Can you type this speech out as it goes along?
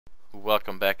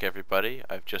welcome back everybody.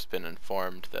 I've just been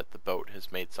informed that the boat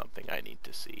has made something I need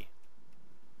to see.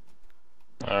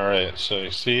 Alright, so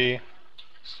you see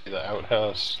the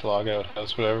outhouse, log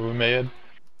outhouse, whatever we made?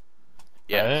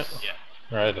 Yes. Right?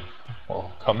 Yeah. Right,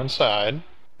 well, come inside.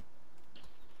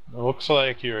 It looks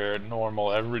like your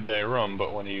normal everyday room,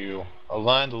 but when you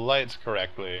align the lights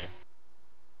correctly...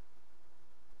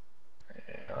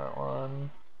 That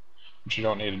one... But you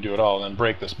don't need to do it all, then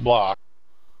break this block.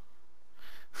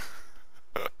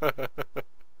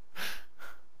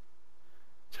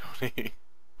 Tony.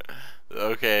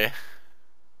 Okay.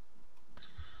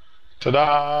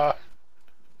 Ta-da!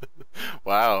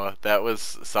 Wow, that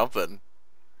was something.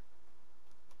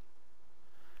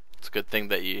 It's a good thing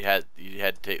that you had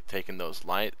taken those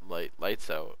lights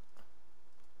out.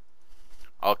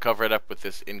 I'll cover it up with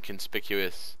this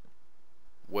inconspicuous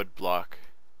wood block.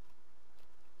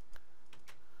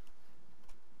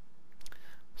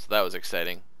 So that was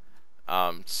exciting.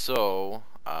 I'm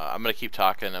gonna keep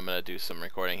talking. I'm gonna do some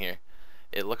recording here.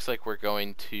 It looks like we're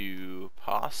going to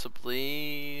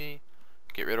possibly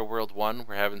get rid of World 1.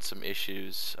 We're having some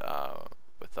issues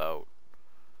without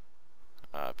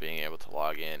being able to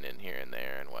log in here and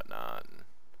there and whatnot.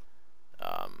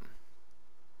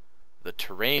 The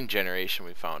terrain generation,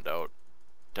 we found out,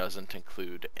 doesn't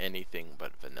include anything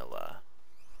but vanilla.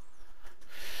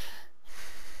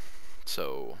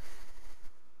 So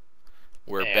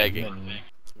we're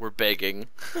begging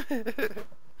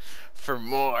for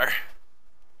more.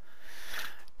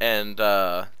 And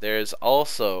there's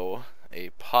also a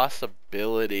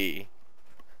possibility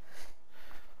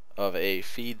of a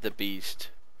Feed the Beast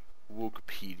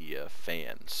Wukepedia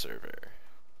fan server.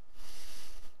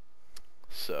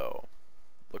 So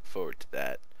look forward to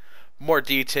that. More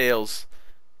details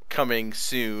coming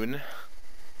soon.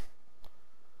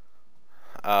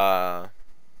 So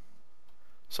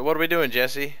what are we doing,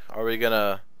 Jesse? Are we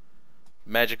gonna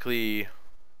magically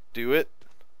do it?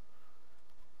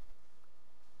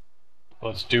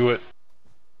 Let's do it.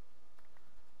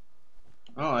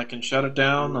 Oh, I can shut it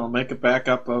down. I'll make a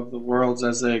backup of the worlds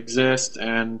as they exist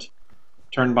and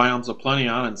turn Biomes of Plenty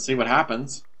on and see what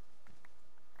happens.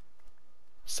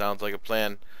 Sounds like a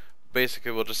plan.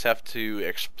 Basically, we'll just have to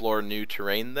explore new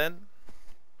terrain then.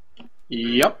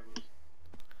 Yep.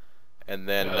 And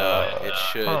then it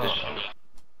should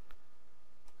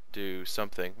do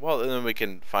something. Well, and then we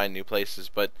can find new places,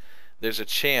 but there's a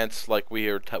chance, like we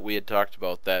had talked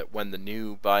about, that when the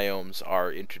new biomes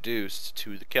are introduced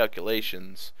to the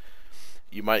calculations,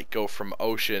 you might go from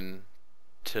ocean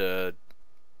to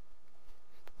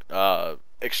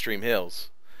extreme hills.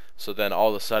 So then all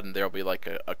of a sudden there'll be like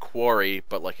a quarry,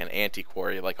 but like an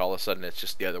anti-quarry. Like all of a sudden it's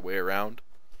just the other way around.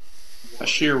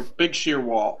 A big sheer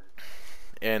wall.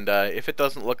 And if it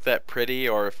doesn't look that pretty,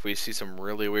 or if we see some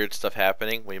really weird stuff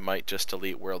happening, we might just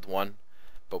delete World 1.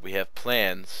 But we have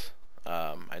plans.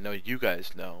 I know you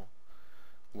guys know.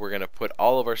 We're going to put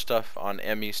all of our stuff on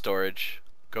ME storage,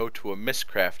 go to a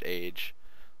Mistcraft age,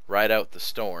 ride out the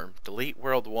storm, delete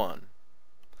World 1,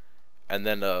 and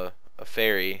then a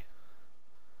fairy,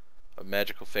 a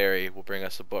magical fairy, will bring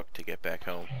us a book to get back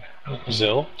home.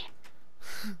 Zill?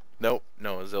 Nope,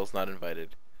 no, Zill's not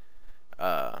invited.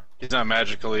 He's not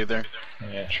magical either.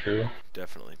 Yeah, true.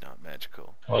 Definitely not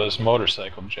magical. Well, this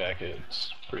motorcycle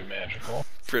jacket's pretty magical.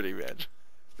 Pretty magical.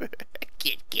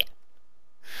 Get.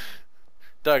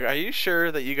 Doug, are you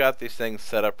sure that you got these things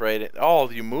set up right? Oh,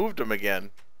 you moved them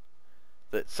again.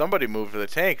 That somebody moved the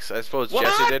tanks. I suppose What?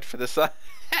 Jesse did for the side.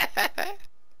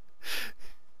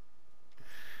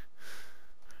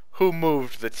 Who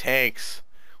moved the tanks?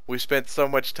 We spent so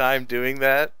much time doing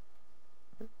that.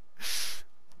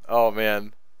 Oh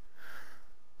man.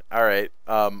 Alright.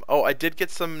 Oh, I did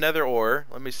get some nether ore.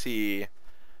 Let me see.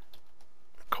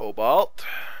 Cobalt.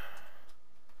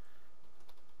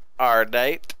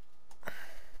 Ardite.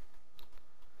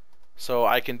 So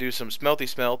I can do some smelty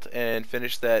smelt and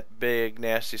finish that big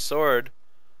nasty sword.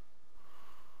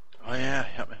 Oh yeah,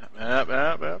 yep.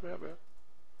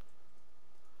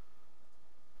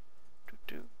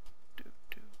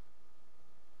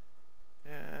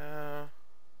 Yeah.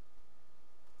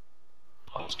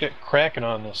 Let's get cracking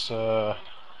on this,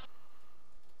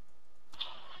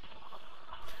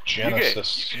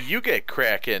 Genesis. You get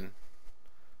cracking.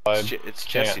 It's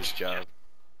Jesse's job.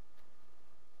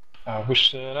 I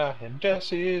wish that I had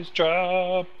Jesse's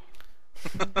job,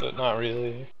 but not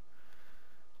really.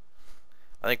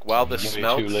 I think while this I'm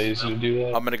smelts, too lazy to do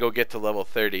that. I'm gonna go get to level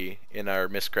 30 in our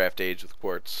Mistcraft age with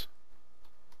quartz.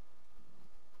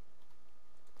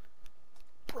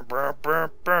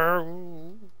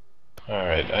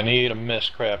 Alright, I need a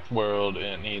Mistcraft world, and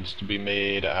it needs to be made out of rainbows. And I need a Mistcraft world, and it needs to be made out of rainbows. Alright, I need a Mistcraft world, and it needs to be made out of rainbows. Alright, I need a Mistcraft world, and it needs to be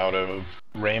made out of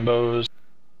rainbows. Alright, I need a Mistcraft world, and it needs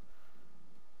to be made out of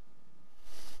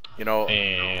You know.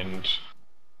 And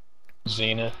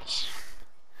zeniths.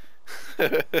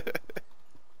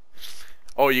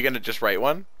 Oh, you gonna just write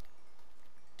one?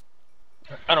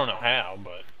 I don't know how,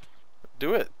 but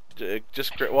Do it.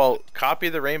 Well, copy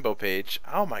the rainbow page.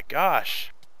 Oh my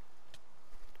gosh.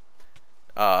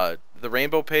 The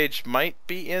rainbow page might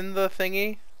be in the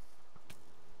thingy.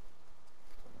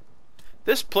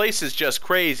 This place is just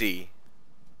crazy.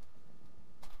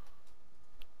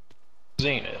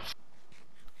 zenith.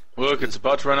 Look, it's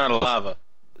about to run out of lava.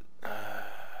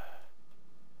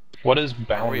 What is Are we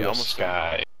boundless almost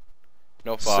sky?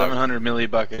 No fog. 700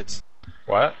 millibuckets.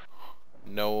 What?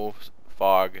 No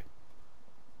fog.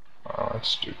 Oh, that's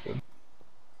stupid.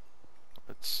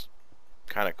 It's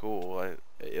kind of cool.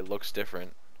 It looks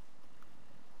different.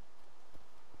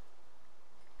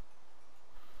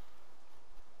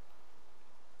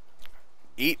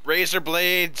 Eat razor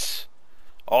blades,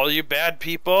 all you bad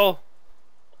people.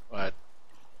 What?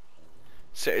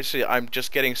 Seriously, I'm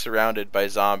just getting surrounded by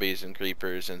zombies and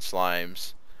creepers and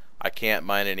slimes. I can't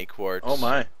mine any quartz. Oh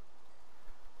my.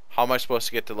 How am I supposed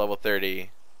to get to level 30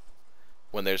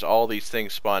 when there's all these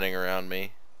things spawning around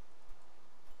me?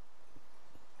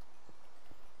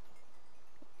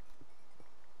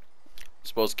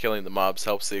 Suppose killing the mobs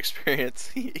helps the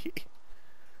experience.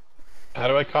 How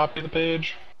do I copy the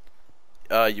page?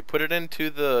 You put it into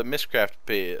the Mistcraft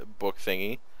book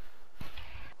thingy.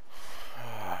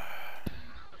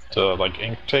 To like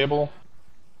ink table?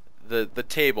 The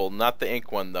table, not the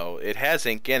ink one though. It has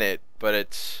ink in it, but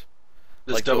it's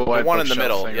This like double the wide one in the bookshelf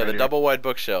middle. thing Yeah, right the here. double wide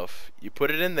bookshelf. You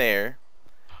put it in there,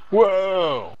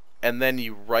 Whoa! and then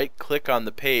you right click on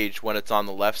the page when it's on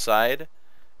the left side,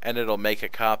 and it'll make a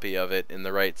copy of it in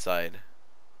the right side.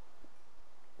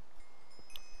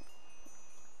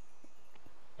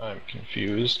 I'm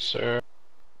confused, sir.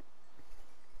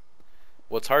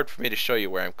 Well, it's hard for me to show you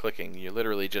where I'm clicking. You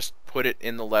literally just put it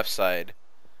in the left side,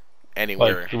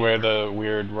 anywhere. Like where the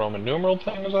weird Roman numeral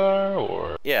things are,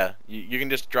 or? Yeah, you can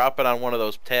just drop it on one of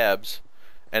those tabs,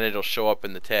 and it'll show up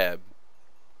in the tab.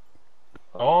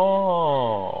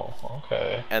 Oh,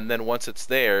 okay. And then once it's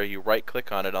there, you right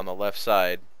click on it on the left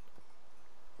side,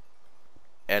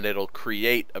 and it'll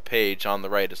create a page on the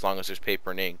right as long as there's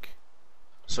paper and ink.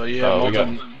 So you have Oh, we got-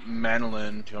 molten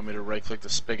manolin. Do you want me to right click the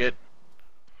spigot?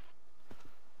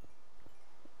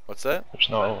 What's that?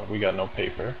 We got no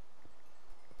paper.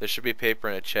 There should be paper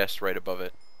in a chest right above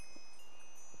it.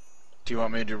 Do you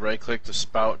want me to right click the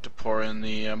spout to pour in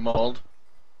the mold?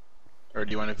 Or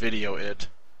do you want to video it?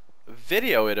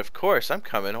 Video it, of course. I'm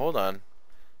coming. Hold on.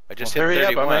 I just Well, hit hurry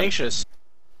 31. up, I'm anxious.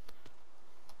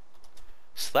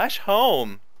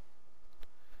 /home.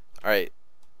 Alright.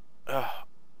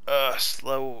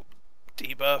 Slow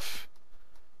debuff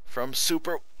from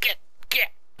super. Get.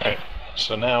 Alright,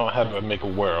 so now how do I make a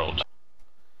world?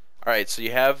 Alright, so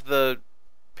you have the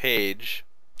page.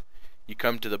 You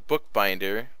come to the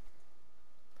bookbinder,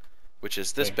 which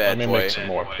is this bad Let me boy. make some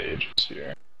more pages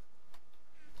here.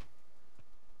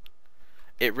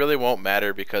 It really won't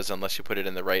matter because unless you put it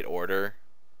in the right order,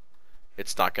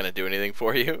 it's not going to do anything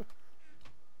for you.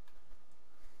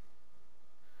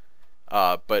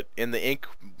 But in the ink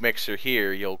mixer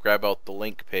here, you'll grab out the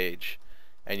link page,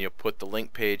 and you'll put the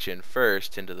link page in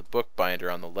first into the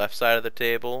bookbinder on the left side of the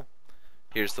table.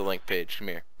 Here's the link page. Come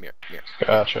here, come here, come here.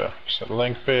 Gotcha. So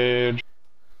link page.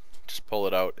 Just pull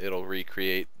it out. It'll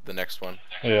recreate the next one.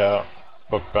 Yeah.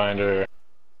 Bookbinder.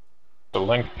 The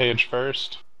link page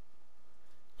first.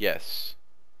 Yes.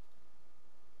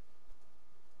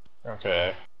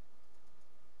 Okay.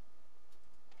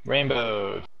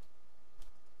 Rainbow.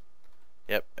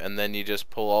 Yep. And then you just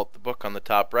pull out the book on the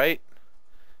top right.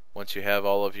 Once you have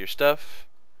all of your stuff,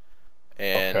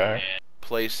 and Okay.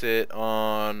 place it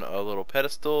on a little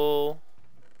pedestal.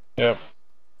 Yep.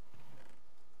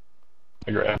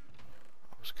 I grab.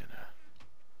 I was gonna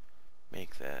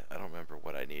make that. I don't remember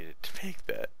what I needed to make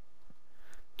that.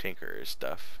 Tinkerer's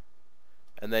stuff.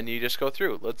 And then you just go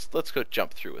through. Let's go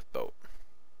jump through with boat.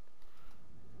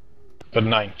 The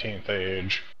 19th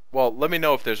age. Well, let me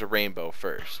know if there's a rainbow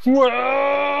first.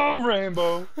 Whoa!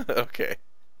 Rainbow! Okay.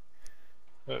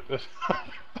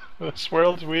 This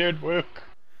world's weird, Wook.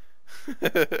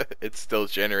 It's still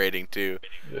generating too.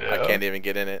 Yeah. I can't even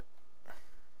get in it.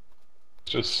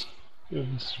 It's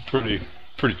pretty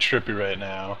trippy right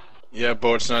now. Yeah,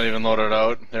 boat's not even loaded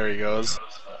out. There he goes.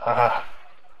 Ah.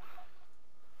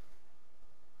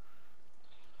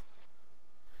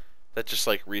 That just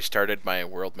like restarted my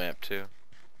world map too.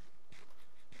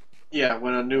 Yeah,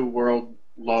 when a new world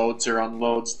loads or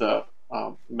unloads, the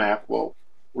map will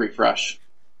refresh.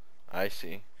 I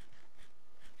see.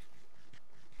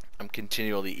 I'm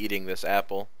continually eating this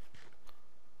apple.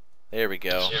 There we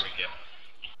go.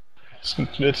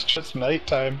 It's just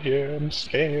nighttime here. I'm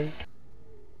scared.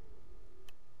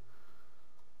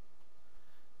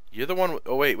 You're the one.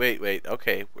 Oh wait.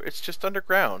 Okay, it's just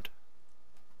underground.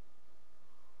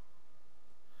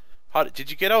 How did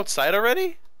you get outside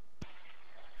already?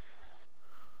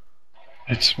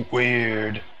 It's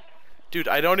weird. Dude,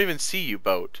 I don't even see you,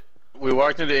 boat. We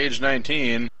walked into age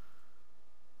 19.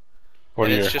 What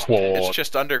And are your it's quads?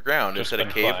 just underground. Just Is it a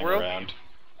been cave flying world? around.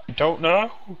 I don't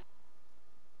know.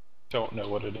 Don't know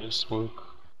what it is, Wook.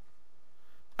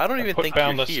 I don't I even put think you're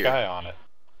Boundless here. Sky on it.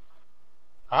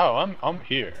 Oh, I'm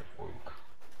here,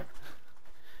 Wook.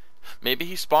 Maybe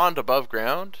he spawned above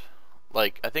ground.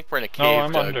 Like I think we're in a cave. No,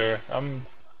 I'm Doug. under.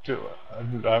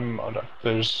 I'm under.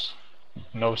 There's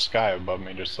no sky above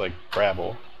me, just like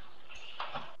gravel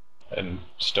and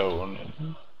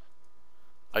stone.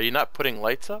 Are you not putting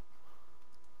lights up?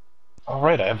 All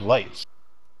right, I have lights.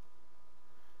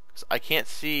 'Cause I can't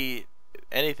see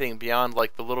anything beyond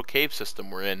like the little cave system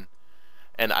we're in,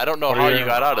 and I don't know What are how your- you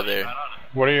got out of there.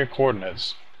 What are your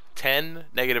coordinates? 10,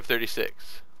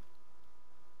 -36.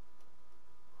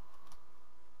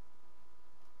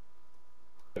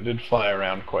 I did fly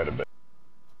around quite a bit.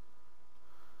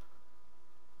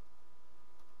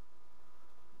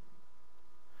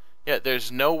 Yeah,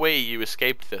 there's no way you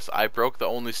escaped this. I broke the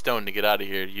only stone to get out of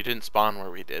here. You didn't spawn where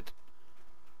we did.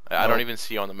 I don't Nope. even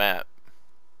see you on the map.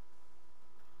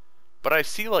 But I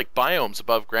see like biomes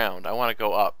above ground. I want to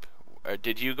go up.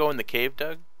 Did you go in the cave,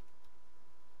 Doug?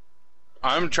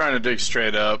 I'm trying to dig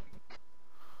straight up.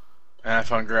 And I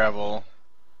found gravel.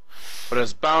 But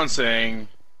it's bouncing.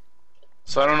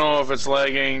 So I don't know if it's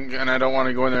lagging, and I don't want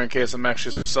to go in there in case I'm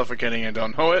actually suffocating and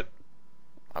don't know it.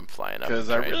 I'm flying up. Because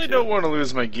I trying really to. don't want to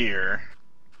lose my gear.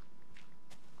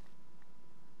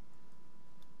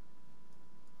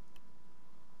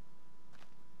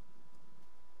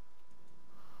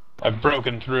 I've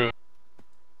broken through.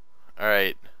 All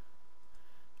right.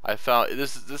 I found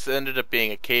this. This ended up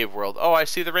being a cave world. Oh, I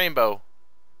see the rainbow.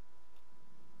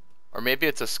 Or maybe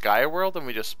it's a sky world and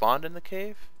we just spawned in the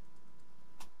cave.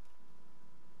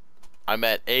 I'm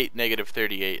at 8,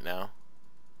 -38 now.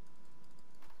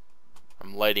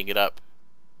 I'm lighting it up.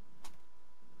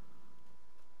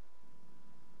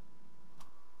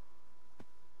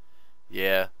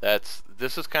 Yeah,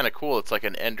 this is kind of cool. It's like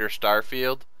an Ender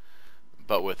Starfield,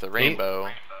 but with a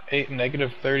rainbow. 8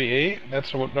 -38.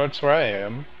 That's where I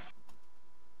am.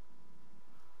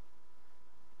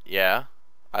 Yeah,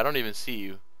 I don't even see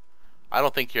you. I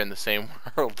don't think you're in the same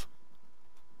world.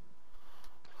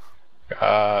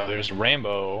 There's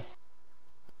rainbow.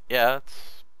 Yeah,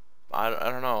 it's I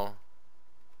don't know.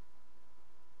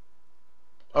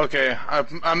 Okay,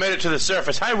 I made it to the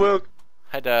surface. Hi, Wook!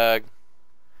 Hi, Doug.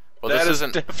 Well, That this is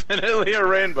isn't definitely a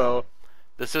rainbow.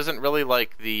 this isn't really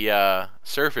like the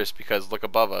surface because look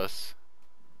above us.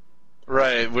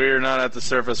 Right, we're not at the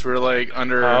surface. We're like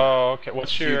under Oh, okay.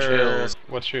 huge hills.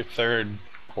 What's your third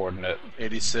coordinate?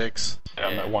 86.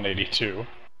 I'm Yeah. at 182.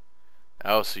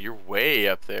 Oh, so you're way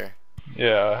up there.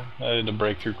 Yeah, I had to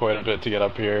break through quite a bit to get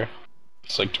up here.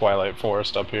 It's like Twilight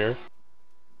Forest up here.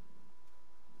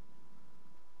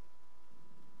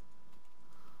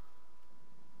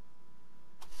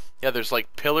 Yeah, there's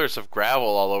like pillars of gravel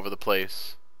all over the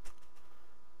place.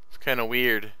 It's kind of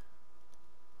weird.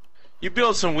 You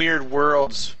build some weird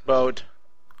worlds, boat.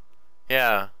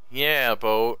 Yeah, yeah,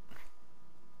 boat.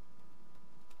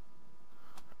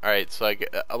 Alright, so I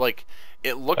get, like,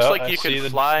 it looks like you can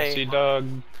fly. I see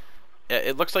Doug.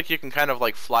 It looks like you can kind of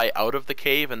like fly out of the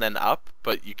cave and then up,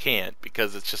 but you can't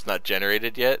because it's just not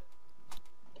generated yet.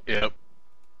 Yep.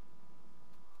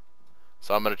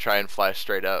 So I'm gonna try and fly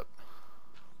straight up.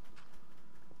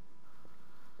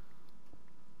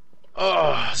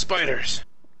 Oh, spiders.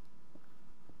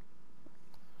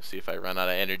 See if I run out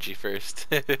of energy first.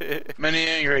 Many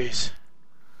angries.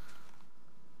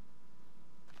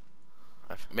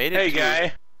 I've made it. Hey, to...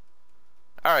 guy.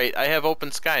 Alright, I have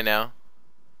open sky now.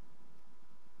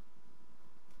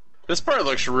 This part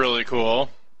looks really cool.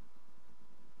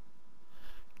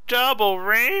 Double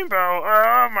rainbow!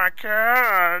 Oh my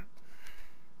god!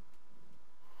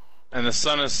 And the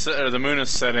sun is or the moon is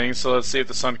setting, so let's see if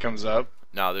the sun comes up.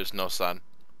 No, there's no sun.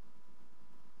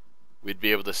 We'd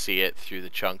be able to see it through the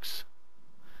chunks.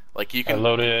 Like you I can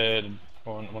loaded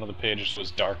one of the pages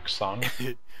was Dark Sun.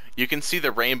 you can see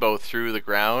the rainbow through the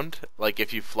ground. Like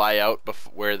if you fly out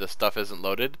where the stuff isn't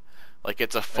loaded, like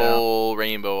it's a full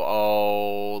rainbow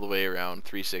all the way around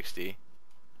 360.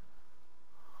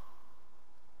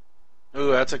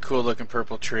 Ooh, that's a cool looking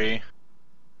purple tree.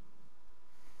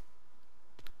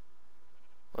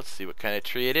 Let's see what kind of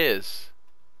tree it is.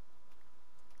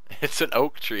 It's an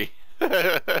oak tree.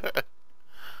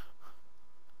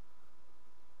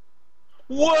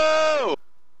 Whoa!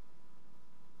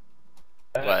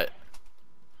 What?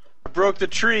 I broke the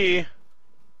tree,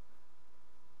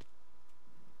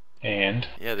 And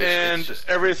Yeah, and it's just...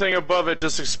 everything above it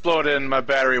just exploded, and my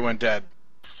battery went dead.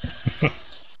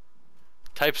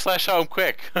 Type /home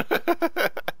quick.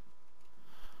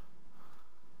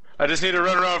 I just need to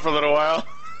run around for a little while.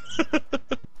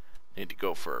 Need to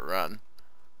go for a run.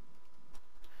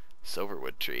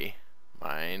 Silverwood tree.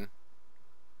 Mine.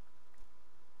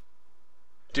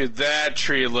 Dude, that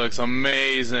tree looks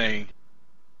amazing.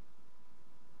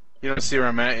 You don't see where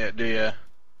I'm at yet, do you?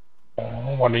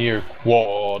 what are your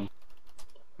quad?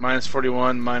 Minus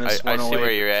 41, minus I see 108.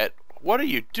 where you're at. What are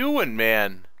you doing,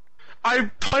 man?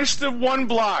 I punched the one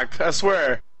block, I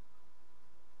swear.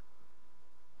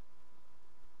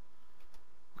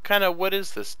 What kind of wood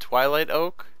is this? Twilight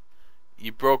oak?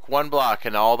 You broke one block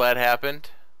and all that happened?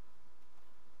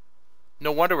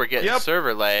 No wonder we're getting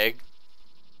server lag.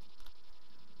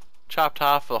 Chopped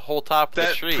off the whole top of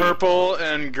the tree. That purple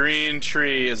and green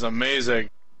tree is amazing.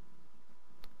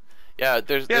 Yeah,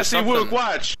 there's see, something... Wook,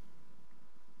 watch.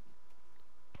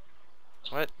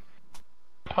 What?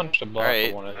 Punched a block Alright.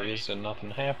 of one of these and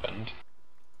nothing happened.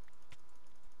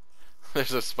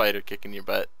 There's a spider kicking your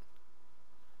butt.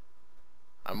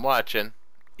 I'm watching.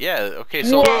 Yeah, okay,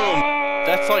 so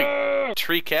that's like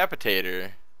tree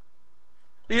capitator.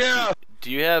 Yeah.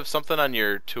 Do you have something on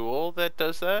your tool that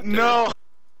does that? No.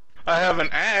 I have an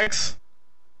axe,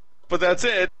 but that's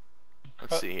it.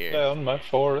 Let's see here. Down my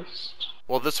forest.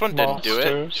 Well, this one didn't do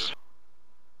it. Monsters.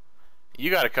 You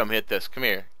gotta come hit this. Come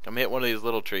here. Come hit one of these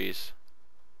little trees.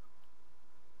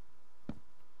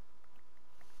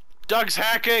 Doug's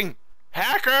hacking!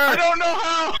 Hacker! I don't know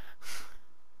how.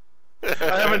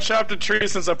 I haven't chopped a tree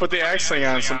since I put the axe thing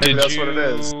on, so maybe that's what it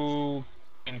is. Did you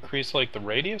increase like the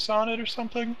radius on it or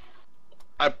something?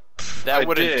 That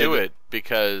wouldn't do it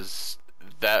because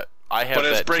I have that too. But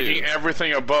it's breaking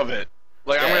everything above it.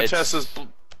 Like, Yeah, I'm gonna test this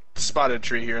spotted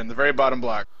tree here in the very bottom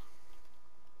block.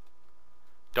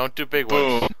 Don't do big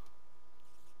Boom. ones.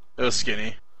 It was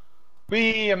skinny.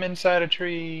 I'm inside a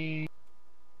tree.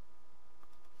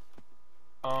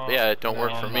 Yeah, it don't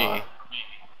work for me.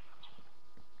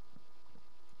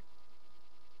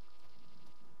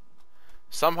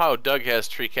 Somehow Doug has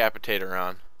tree capitator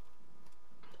on.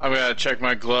 I'm gonna check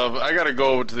my glove. I gotta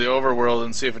go to the overworld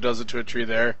and see if it does it to a tree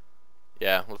there.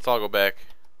 Yeah, let's all go back.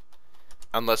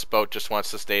 Unless Boat just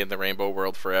wants to stay in the rainbow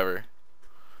world forever.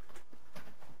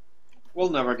 We'll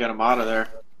never get him out of there.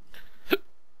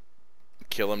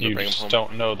 Kill him to You bring him just home.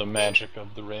 don't know the magic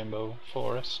of the rainbow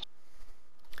forest.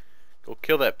 Go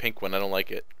kill that pink one. I don't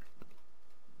like it.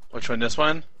 Which one? This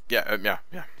one? Yeah,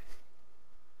 yeah.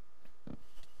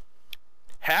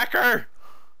 Hacker!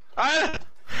 I'm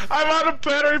out of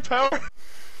battery power.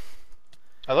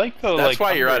 I like the That's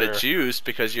why you're out of juice,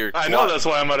 because you're... I know that's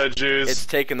why I'm out of juice. It's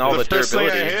taking all the first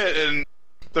durability. thing I hit, and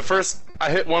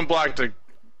I hit one block to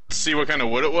see what kind of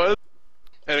wood it was.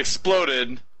 It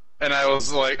exploded, and I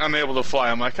was like unable to fly.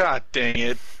 I'm like, ah, dang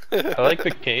it. I like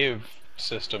the cave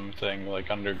system thing,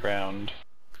 like underground.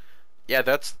 Yeah,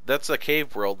 that's a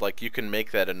cave world. Like, you can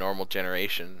make that a normal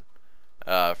generation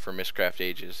for Mistcraft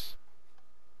Ages.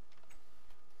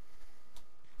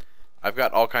 I've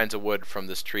got all kinds of wood from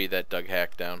this tree that Doug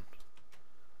hacked down.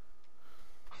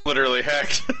 Literally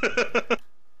hacked.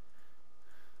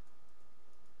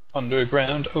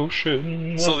 Underground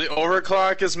ocean. So the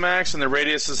overclock is max and the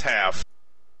radius is half.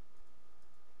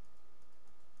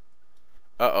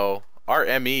 Uh-oh.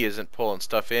 Our ME isn't pulling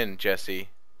stuff in, Jesse.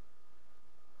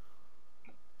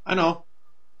 I know.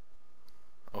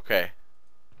 Okay.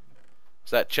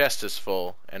 So that chest is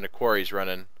full, and the quarry's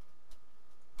running.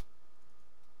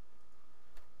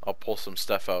 I'll pull some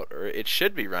stuff out. Or it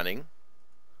should be running.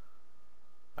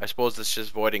 I suppose it's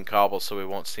just voiding cobble, so we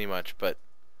won't see much, but...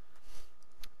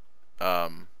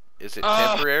 is it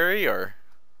temporary, or...?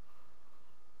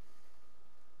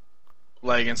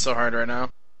 Lagging so hard right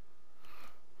now.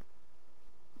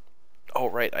 Oh,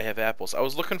 right, I have apples. I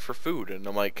was looking for food, and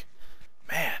I'm like,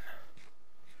 man.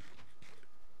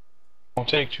 Won't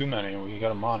take too many. We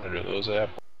gotta monitor those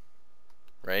apples.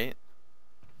 Right?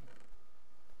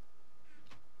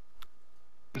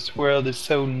 This world is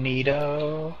so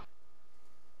neato.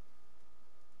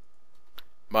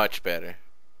 Much better.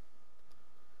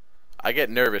 I get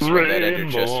nervous when that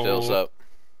ender chest fills up.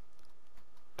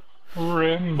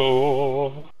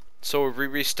 Rainbow. So we're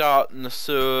restarting the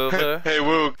server. Hey,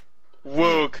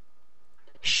 Wook.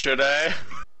 Should I?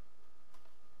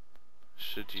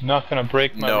 Should you Not gonna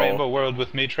break my No. rainbow world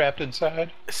with me trapped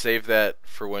inside? save that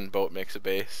for when Boat makes a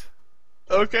base?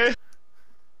 Okay.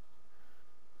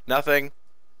 Nothing.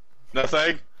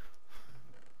 Nothing.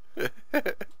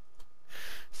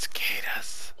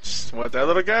 Cicadas. Just what, that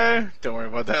little guy? Don't worry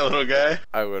about that little guy.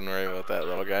 I wouldn't worry about that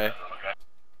little guy.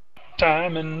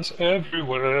 Diamonds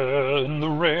everywhere in the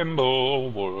rainbow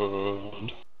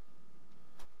world.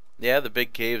 Yeah, the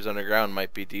big caves underground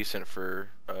might be decent for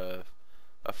a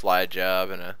fly job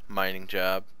and a mining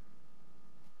job.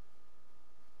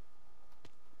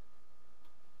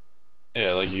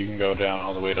 Yeah, like you can go down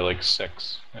all the way to like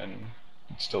 6, and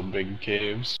it's still big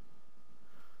caves.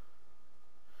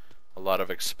 A lot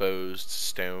of exposed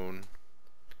stone.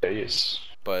 Yes.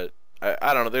 But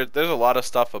I don't know. There's a lot of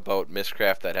stuff about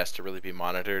Mistcraft that has to really be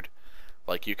monitored.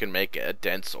 Like you can make a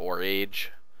dense ore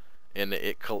age, and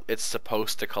it's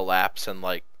supposed to collapse in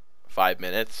like 5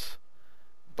 minutes.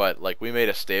 But like we made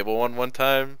a stable one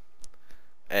time,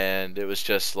 and it was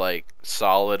just like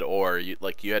solid ore. You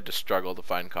had to struggle to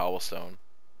find cobblestone.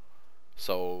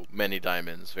 So many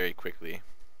diamonds very quickly.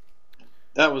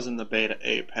 That was in the beta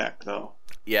A pack, though.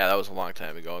 Yeah, that was a long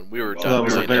time ago, and we were Well, done that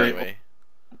was a playing very anyway.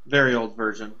 Very old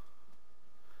version.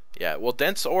 Yeah, well,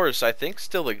 dense ores I think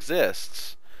still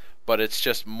exists, but it's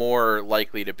just more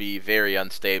likely to be very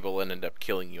unstable and end up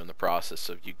killing you in the process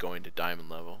of you going to diamond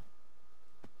level.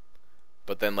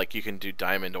 But then, like, you can do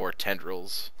diamond ore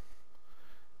tendrils,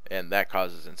 and that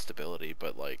causes instability.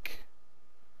 But like,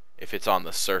 if it's on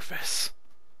the surface,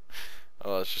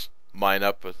 oh, let's just mine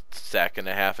up a sack and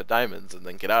a half of diamonds and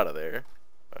then get out of there.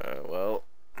 Well,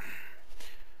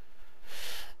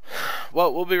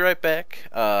 we'll be right back.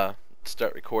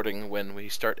 Start recording when we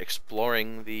start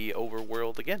exploring the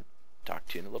overworld again. Talk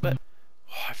to you in a little bit.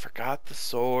 Oh, I forgot the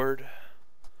sword.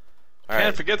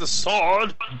 Can't forget the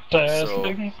sword.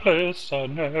 Dazzling place I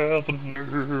never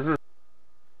knew.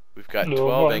 We've got No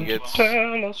 12 one ingots. to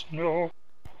tell us no,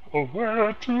 or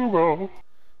where to go.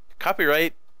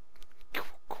 Copyright.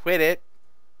 Quit it.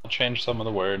 I'll change some of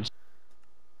the words.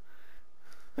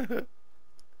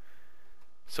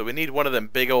 So we need one of them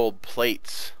big old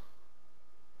plates.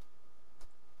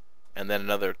 And then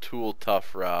another tool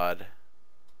tough rod.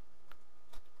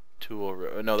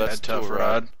 No, that's That tough tool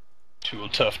rod. Tool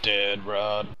tough dead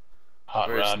rod. Hot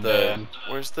Where's rod the dead.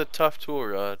 Where's the tough tool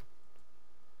rod?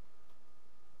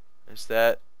 Is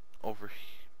that over here?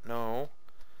 No.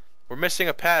 We're missing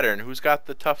a pattern. Who's got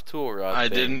the tough tool rod? I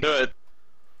thing? didn't do it.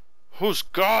 Who's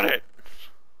got it?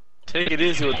 Take it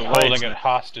easy with the Holding lights. it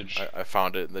hostage. I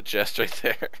found it in the chest right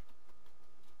there.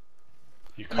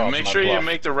 You And called make my sure you bluff.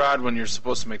 make the rod when you're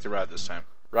supposed to make the rod this time.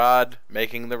 Rod,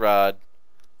 making the rod.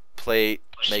 Plate,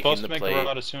 You're making supposed the to make plate. the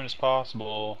rod as soon as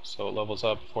possible, so it levels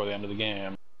up before the end of the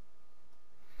game.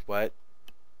 What?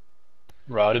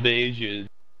 Rod of Ages.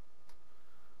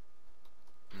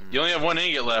 You only have one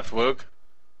ingot left, Woke.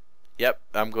 Yep,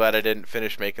 I'm glad I didn't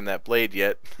finish making that blade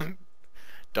yet.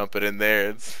 Dump it in there.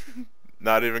 It's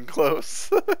not even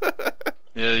close.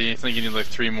 Yeah, you think you need like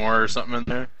 3 more or something in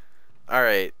there?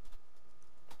 Alright.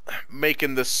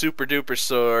 Making the super duper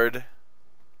sword.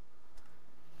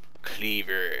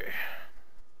 Cleaver.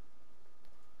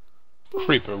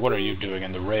 Creeper, what are you doing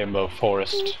in the rainbow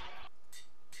forest?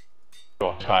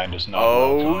 Your kind is not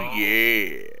Oh welcome.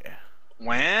 yeah.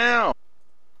 Wow.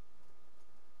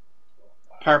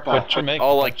 Purple. What you make?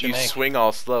 Oh, what like you make? swing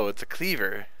all slow. It's a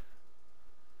cleaver.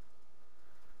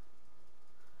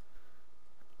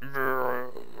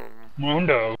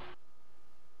 Mundo.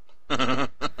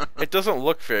 It doesn't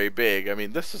look very big. I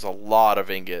mean, this is a lot of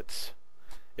ingots.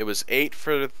 It was 8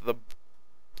 for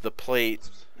the plate,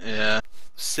 Yeah.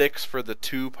 6 for the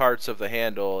 2 parts of the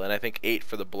handle, and I think 8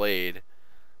 for the blade.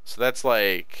 So that's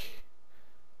like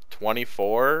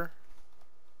 24,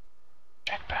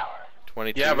 Jack Power.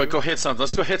 22. Yeah, but go hit something.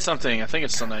 Let's go hit something. I think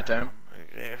it's still nighttime.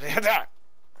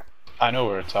 I know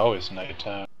where it's always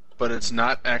nighttime. But it's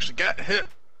not actually got hit.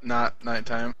 Not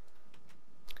nighttime.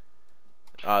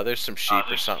 There's some sheep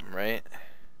or something, right?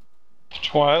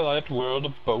 Twilight world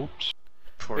of boats.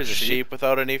 Poor There's a sheep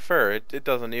without any fur. It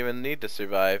doesn't even need to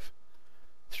survive.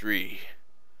 3,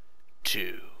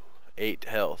 2, 8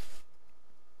 health.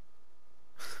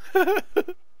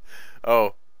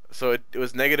 Oh, so it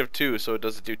was -2, so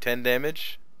does it do 10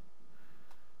 damage?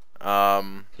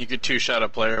 You could 2-shot a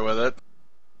player with it.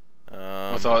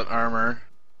 Without armor.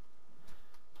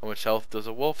 How much health does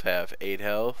a wolf have? 8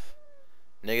 health.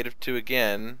 -2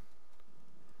 again.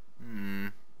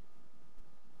 How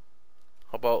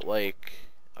about like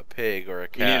a pig or a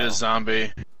cow? You need a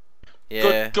zombie.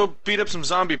 Yeah, Go beat up some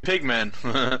zombie pigmen.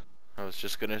 I was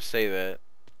just gonna say that.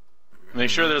 Make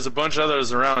sure there's a bunch of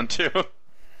others around too.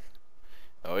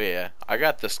 Oh yeah, I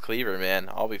got this cleaver, man.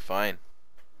 I'll be fine.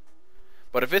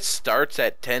 But if it starts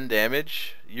at 10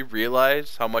 damage, you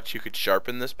realize how much you could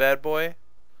sharpen this bad boy?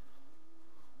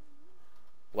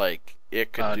 Like,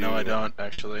 it could do... No, I don't,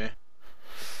 actually.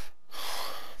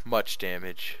 much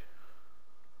damage.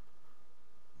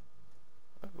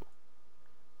 Oh.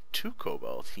 2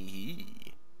 cobalt.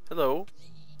 Hee. Hello.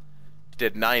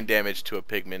 Did 9 damage to a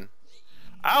pigman.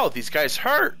 Ow, these guys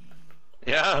hurt!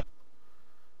 Yeah.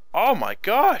 Oh my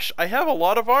gosh, I have a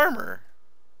lot of armor.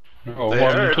 No They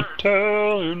one hurt. to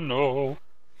tell you no.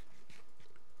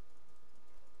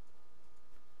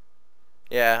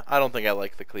 Yeah, I don't think I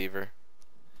like the cleaver.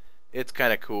 It's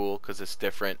kind of cool because it's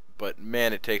different, but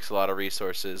man, it takes a lot of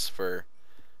resources for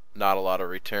not a lot of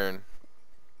return.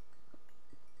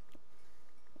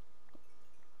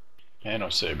 Yeah, no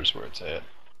sabers where it's at.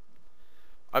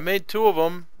 I made 2 of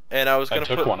them, and I was I gonna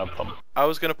took put one of them. I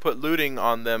was gonna put looting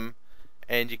on them,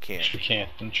 and you can't. You can't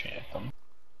enchant them.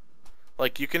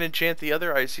 Like, you can enchant the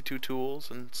other IC2 tools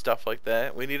and stuff like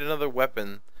that. We need another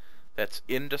weapon that's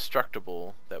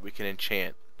indestructible that we can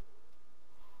enchant.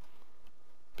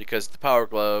 Because the Power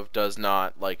Glove does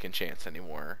not like enchants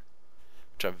anymore.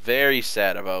 Which I'm very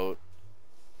sad about.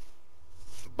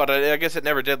 But I guess it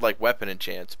never did like weapon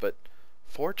enchants, but...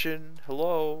 Fortune,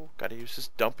 hello. Gotta use this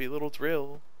dumpy little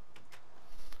drill.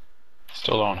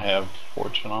 Still don't have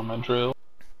fortune on my drill.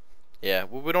 Yeah,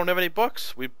 well, we don't have any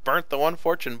books. We burnt the one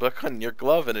fortune book on your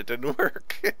glove and it didn't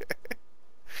work.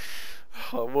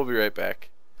 Oh, we'll be right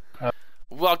back.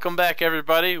 Welcome back,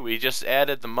 everybody. We just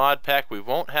added the mod pack. We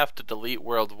won't have to delete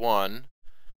World 1.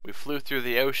 We flew through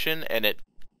the ocean and it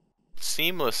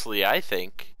seamlessly, I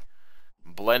think,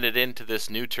 blended into this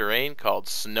new terrain called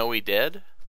Snowy Dead.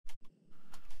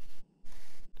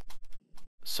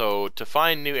 So to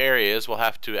find new areas, we'll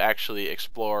have to actually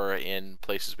explore in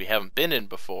places we haven't been in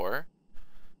before.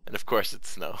 And of course it's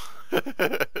snow.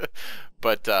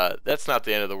 But that's not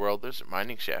the end of the world. There's a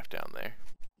mining shaft down there.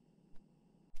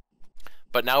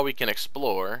 But now we can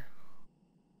explore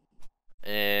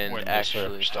and When the actually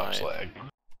server stops find... lagging.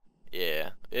 Yeah,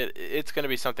 it's going to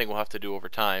be something we'll have to do over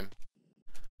time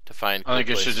to find. I think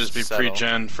cool it should places just be to settle.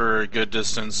 pre-gen for a good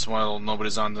distance while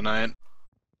nobody's on tonight.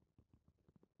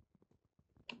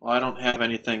 Well, I don't have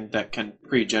anything that can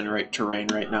pre-generate terrain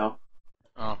right now.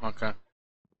 Oh, okay.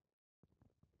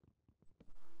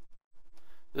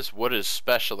 This wood is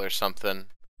special or something.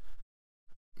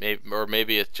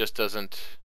 Maybe it just doesn't.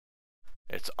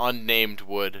 It's unnamed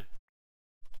wood.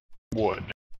 Wood.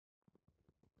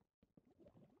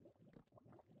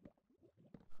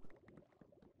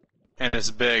 And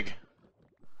it's big.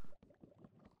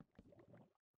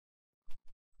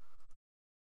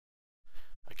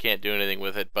 I can't do anything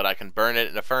with it, but I can burn it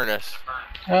in a furnace.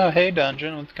 Oh, hey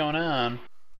dungeon, what's going on?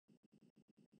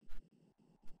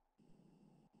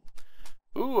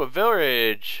 Ooh, a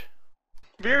village.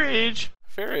 Village.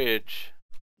 Village.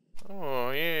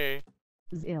 Oh, yay.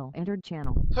 Zill entered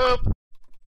channel. Hope.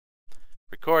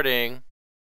 Recording.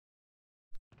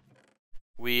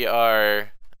 We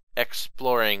are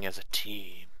exploring as a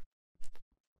team.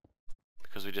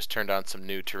 Because we just turned on some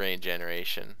new terrain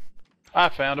generation. I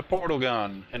found a portal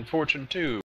gun in Fortune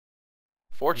 2.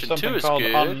 Fortune Something 2 is called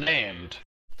good. Unnamed.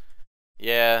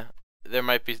 Yeah, there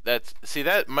might be...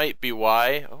 that might be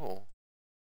why... Oh.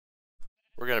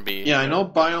 We're gonna be... Yeah, I know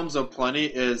Biomes of Plenty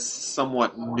is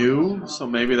somewhat new, so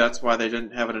maybe that's why they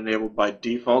didn't have it enabled by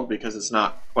default, because it's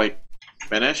not quite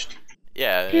finished.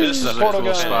 Yeah, This is a Portal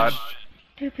cool gun. spot.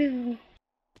 Pew pew.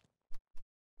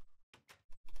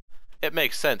 it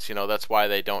makes sense, you know, that's why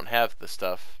they don't have the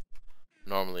stuff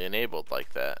normally enabled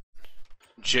like that.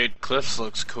 Jade Cliffs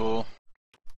looks cool.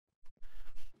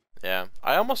 Yeah,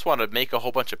 I almost want to make a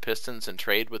whole bunch of pistons and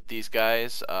trade with these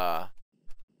guys that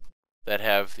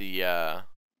have the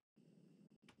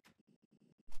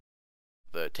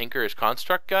Tinker's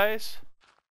Construct guys.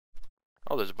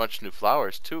 Oh, there's a bunch of new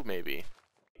flowers too, maybe.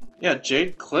 Yeah,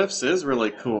 Jade Cliffs is really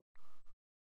cool.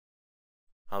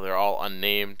 Oh, they're all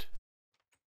unnamed.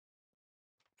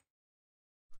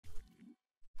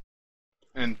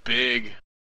 And big.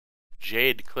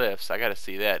 Jade Cliffs, I gotta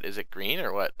see that. Is it green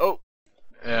or what? Oh,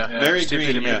 Yeah. Very Stupid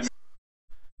green, to me. yes.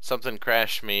 something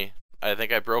crashed me. I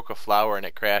think I broke a flower and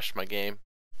it crashed my game.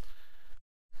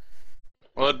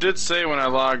 Well, it did say when I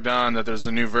logged on that there's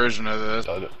a new version of this.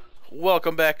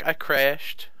 Welcome back. I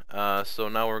crashed. So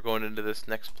now we're going into this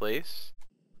next place.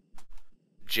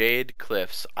 Jade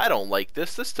Cliffs. I don't like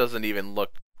this. This doesn't even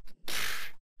look...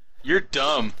 You're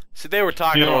dumb. See, they were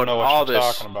talking You don't about know what all you're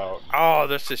this. talking about. Oh,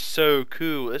 this is so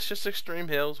cool. It's just extreme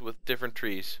hills with different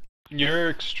trees. You're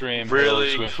extreme. Really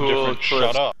hills with cool different-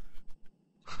 cliffs. Shut up.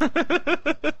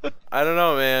 I don't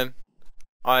know, man.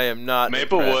 I am not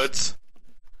Maple impressed. Woods.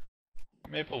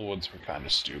 Maple Woods were kind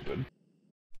of stupid.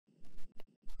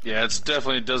 Yeah, it's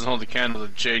definitely doesn't hold a candle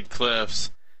to Jade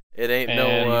Cliffs. It ain't And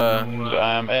no,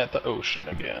 I'm at the ocean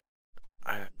again.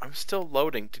 I'm still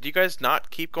loading. Did you guys not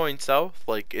keep going south?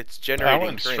 Like, it's I generating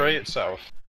went terrain. straight south.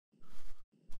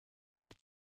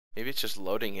 Maybe it's just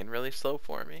loading in really slow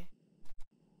for me.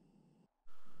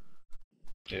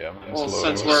 Yeah, mine's Well,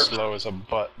 loading since we're- slow as a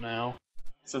butt now.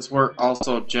 Since we're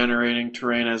also generating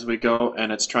terrain as we go,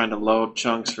 and it's trying to load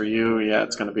chunks for you, yeah,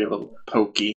 it's going to be a little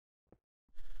pokey.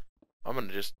 I'm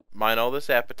gonna just mine all this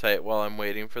apatite while I'm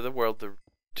waiting for the world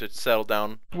to settle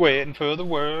down. Waiting for the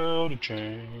world to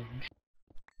change.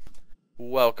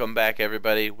 Welcome back,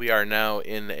 everybody. We are now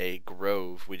in a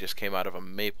grove. We just came out of a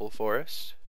maple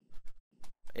forest.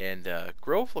 And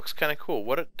grove looks kind of cool.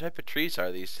 What type of trees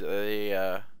are these? Are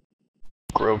they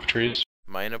Grove trees.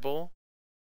 mineable?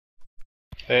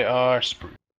 They are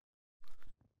spruce.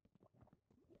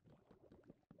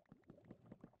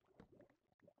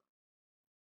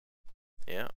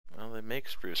 Yeah, well, they make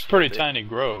spruce. It's a pretty They- tiny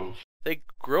grove. They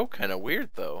grow kind of weird,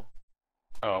 though.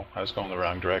 Oh, I was going the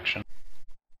wrong direction.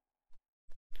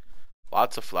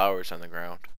 Lots of flowers on the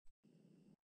ground.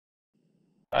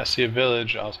 I see a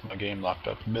village. Also, my game locked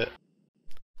up a bit.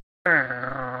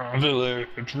 Village.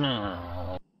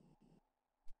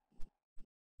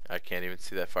 I can't even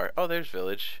see that far. Oh, there's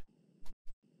village.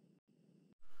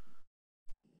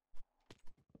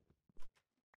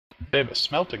 They have a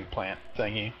smelting plant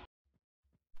thingy.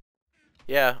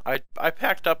 Yeah, I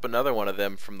packed up another one of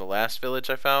them from the last village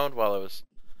I found while I was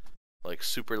like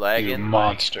super You lagging.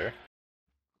 monster.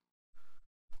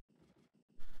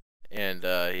 And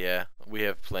yeah, we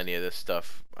have plenty of this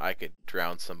stuff. I could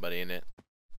drown somebody in it.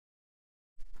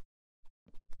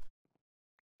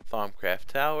 Thaumcraft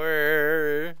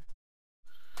Tower.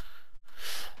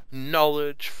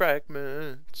 Knowledge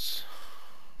fragments.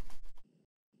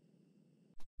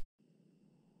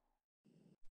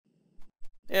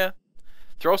 Yeah.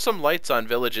 Throw some lights on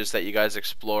villages that you guys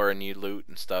explore and you loot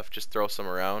and stuff. Just throw some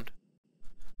around.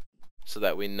 So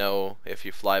that we know if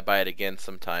you fly by it again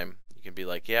sometime, you can be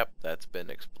like, yep, that's been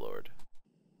explored.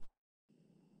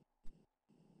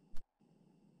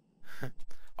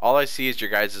 All I see is your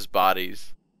guys'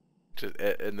 bodies.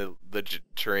 And the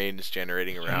terrain is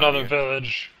generating around Another you.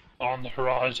 village on the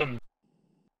horizon.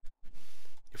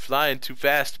 You're flying too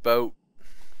fast, boat.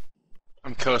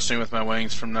 I'm coasting with my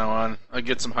wings from now on. I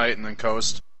get some height and then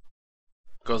coast.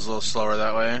 Goes a little slower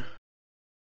that way.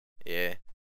 Yeah.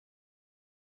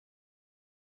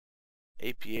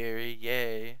 Apiary,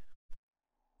 yay.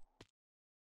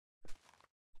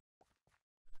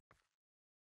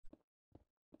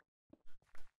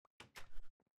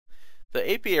 The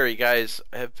apiary guys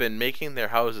have been making their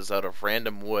houses out of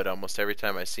random wood almost every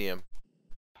time I see them.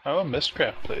 Oh, a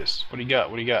Mistcraft place. What do you got?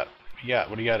 What do you got? What do you got?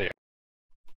 What do you got here?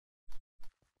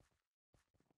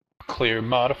 Clear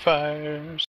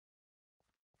modifiers.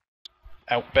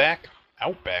 Outback.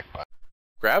 Outback.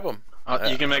 Grab them.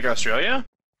 You can make Australia?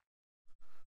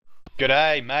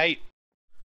 G'day, mate.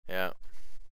 Yeah.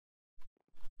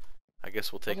 I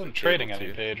guess we'll take Wasn't the trading table,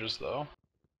 any too. pages though.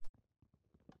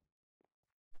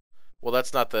 Well,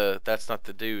 that's not the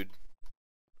dude.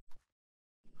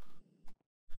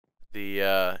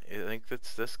 I think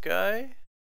that's this guy.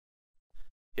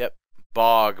 Yep,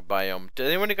 bog biome. Did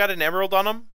anyone got an emerald on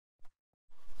him?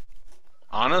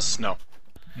 Honest? No.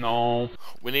 No.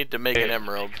 We need to make an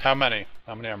emerald. How many?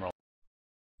 How many emeralds?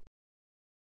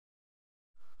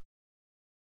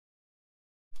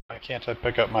 Why can't I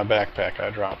pick up my backpack I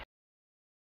dropped?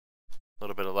 A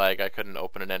little bit of lag. I couldn't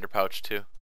open an ender pouch too.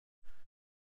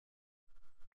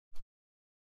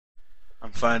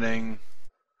 I'm finding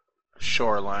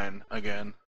shoreline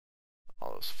again.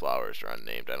 All those flowers are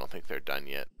unnamed. I don't think they're done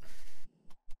yet.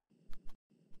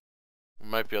 We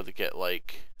might be able to get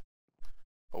like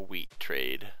a wheat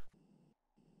trade.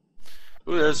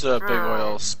 Ooh, there's a big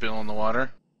oil spill in the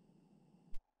water.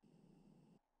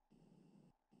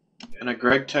 And a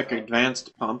Greg Tech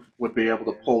Advanced pump would be able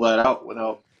to pull that out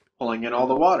without pulling in all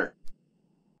the water.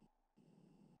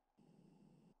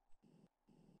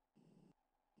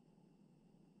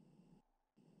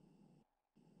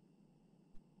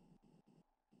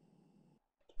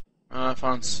 I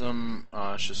found some.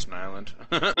 It's just an island.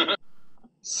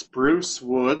 Spruce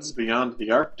woods beyond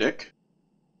the Arctic.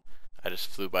 I just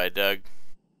flew by Doug.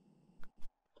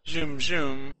 Zoom,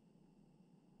 zoom.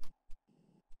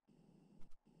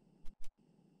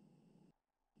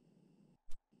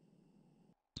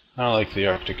 I don't like the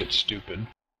Arctic, it's stupid.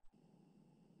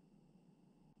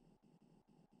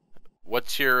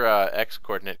 What's your X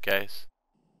coordinate, guys?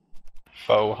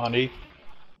 Faux honey.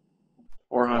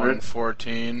 400.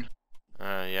 114.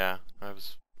 Yeah,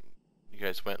 you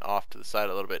guys went off to the side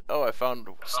a little bit. Oh, I found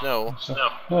snow.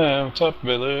 Yeah, what's up,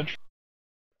 village?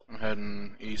 I'm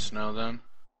heading east now then.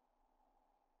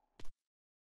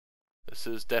 This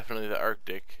is definitely the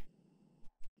Arctic.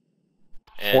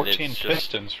 And 14 it's just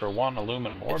pistons for one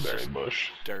aluminum oreberry just bush.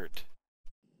 dirt.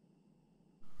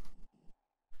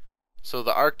 So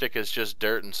the Arctic is just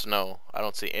dirt and snow. I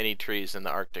don't see any trees in the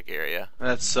Arctic area.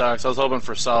 That sucks. I was hoping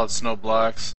for solid snow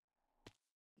blocks.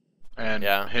 And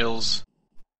Yeah. hills.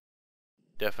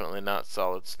 Definitely not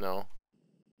solid snow.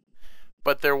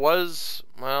 But there was,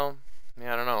 well,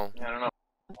 yeah, I don't know.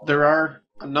 There are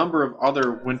a number of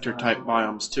other winter-type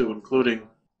biomes too, including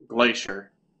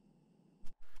Glacier.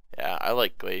 Yeah, I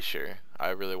like glacier. I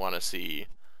really want to see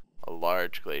a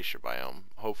large glacier biome.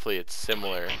 Hopefully it's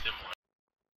similar.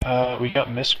 We got the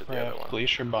other Mistcraft one.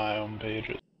 Glacier biome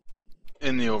pages.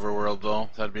 In the overworld, though.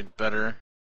 That'd be better.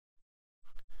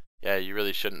 Yeah, you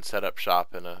really shouldn't set up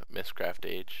shop in a Mistcraft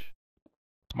age.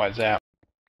 Why's that?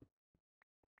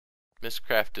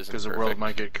 Mistcraft isn't Because the perfect. world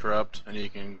might get corrupt and you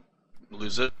can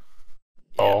lose it.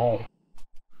 Yeah. Oh.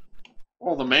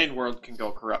 Well, the main world can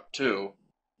go corrupt too.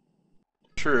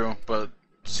 True, but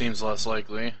seems less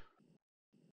likely.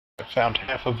 I found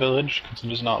half a village because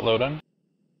it is not loading.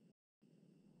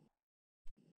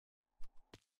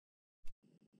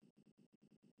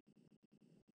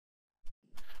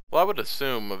 Well, I would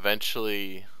assume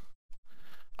eventually...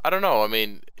 I don't know, I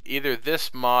mean, either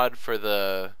this mod for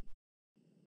the...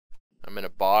 I'm in a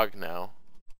bog now.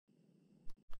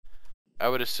 I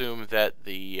would assume that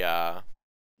the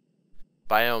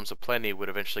Biomes of Plenty would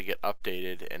eventually get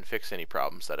updated and fix any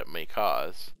problems that it may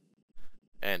cause.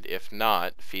 And if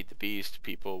not, Feed the Beast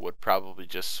people would probably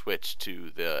just switch to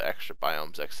the extra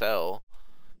Biomes XL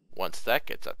once that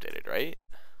gets updated, right?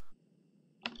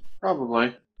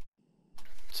 Probably.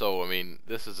 So, I mean,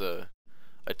 this is a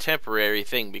temporary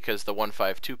thing because the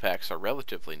 152 packs are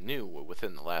relatively new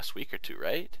within the last week or two,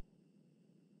 right?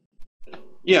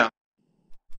 Yeah.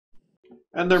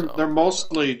 And they're So- they're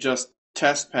mostly just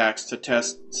test packs to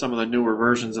test some of the newer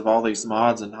versions of all these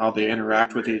mods and how they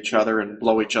interact with each other and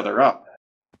blow each other up.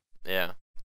 Yeah.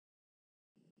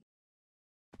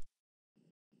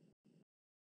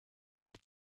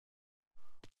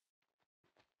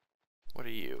 What are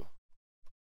you?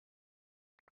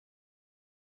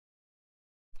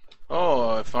 Oh,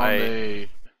 I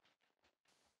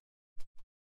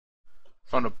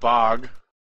found a bog.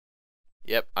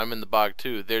 Yep, I'm in the bog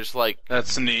too. There's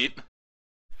That's neat.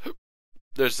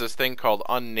 there's this thing called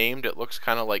Unnamed. It looks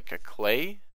kind of like a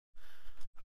clay.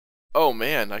 Oh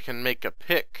man, I can make a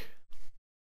pick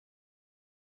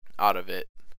out of it.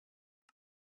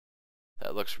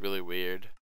 That looks really weird.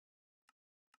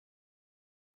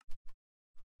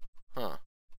 Huh.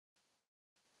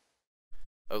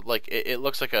 Like, it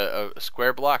looks like a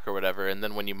square block or whatever, and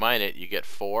then when you mine it, you get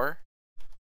 4.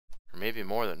 Or maybe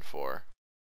more than 4.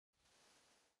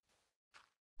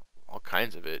 All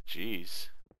kinds of it, jeez.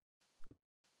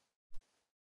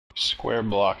 Square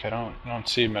block. I don't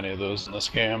see many of those in this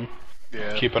game.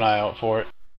 Yeah. Keep an eye out for it.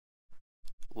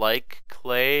 Like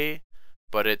clay,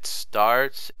 but it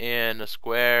starts in a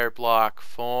square block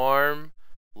form,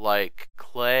 like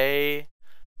clay,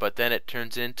 but then it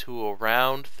turns into a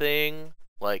round thing,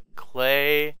 like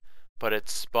clay, but it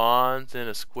spawns in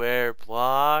a square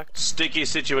block. Sticky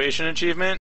situation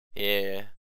achievement? Yeah.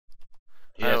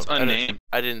 Yeah, it's unnamed.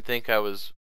 I didn't think I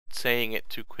was saying it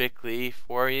too quickly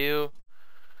for you.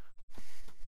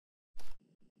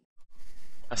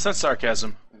 I sense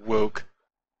sarcasm. Woke.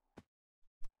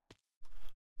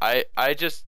 I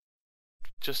just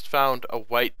found a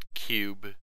white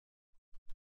cube.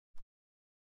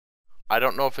 I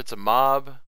don't know if it's a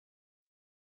mob.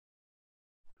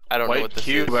 I don't know White what this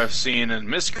cube is. I've seen in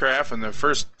Mistcraft in the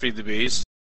first Feed the Beast.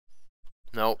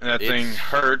 Nope. And that thing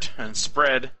hurt and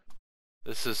spread.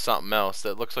 This is something else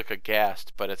that looks like a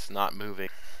ghast, but it's not moving.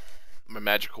 My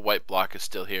magical white block is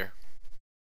still here.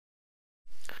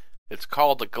 It's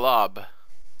called a glob.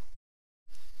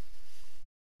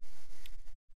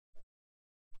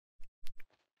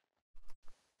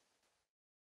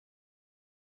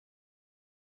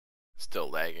 Still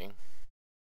lagging.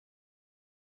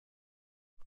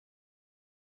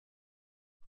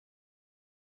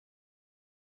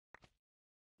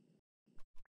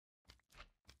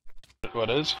 What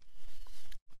is?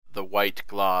 The white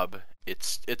glob.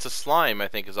 It's a slime, I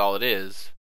think is all it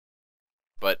is.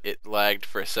 But it lagged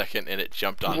for a second and it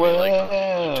jumped on me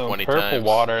like 20 purple times.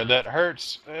 water. That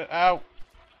hurts. Ow.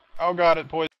 Oh god, it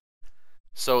poisoned.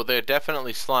 So they're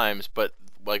definitely slimes, but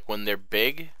like when they're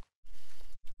big,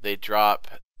 they drop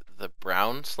the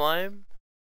brown slime,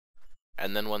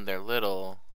 and then when they're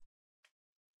little,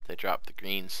 they drop the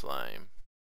green slime.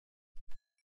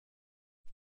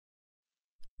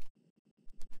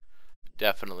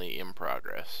 definitely in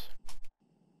progress.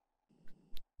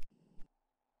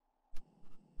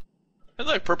 I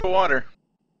like purple water.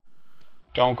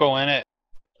 Don't go in it.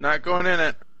 Not going in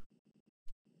it.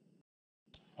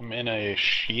 I'm in a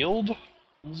shield?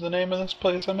 Is the name of this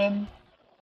place I'm in?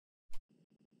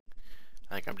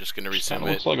 I think I'm just gonna Kind resume of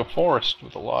it looks like a forest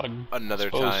with a lot of another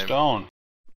exposed time. stone.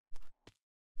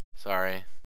 Sorry.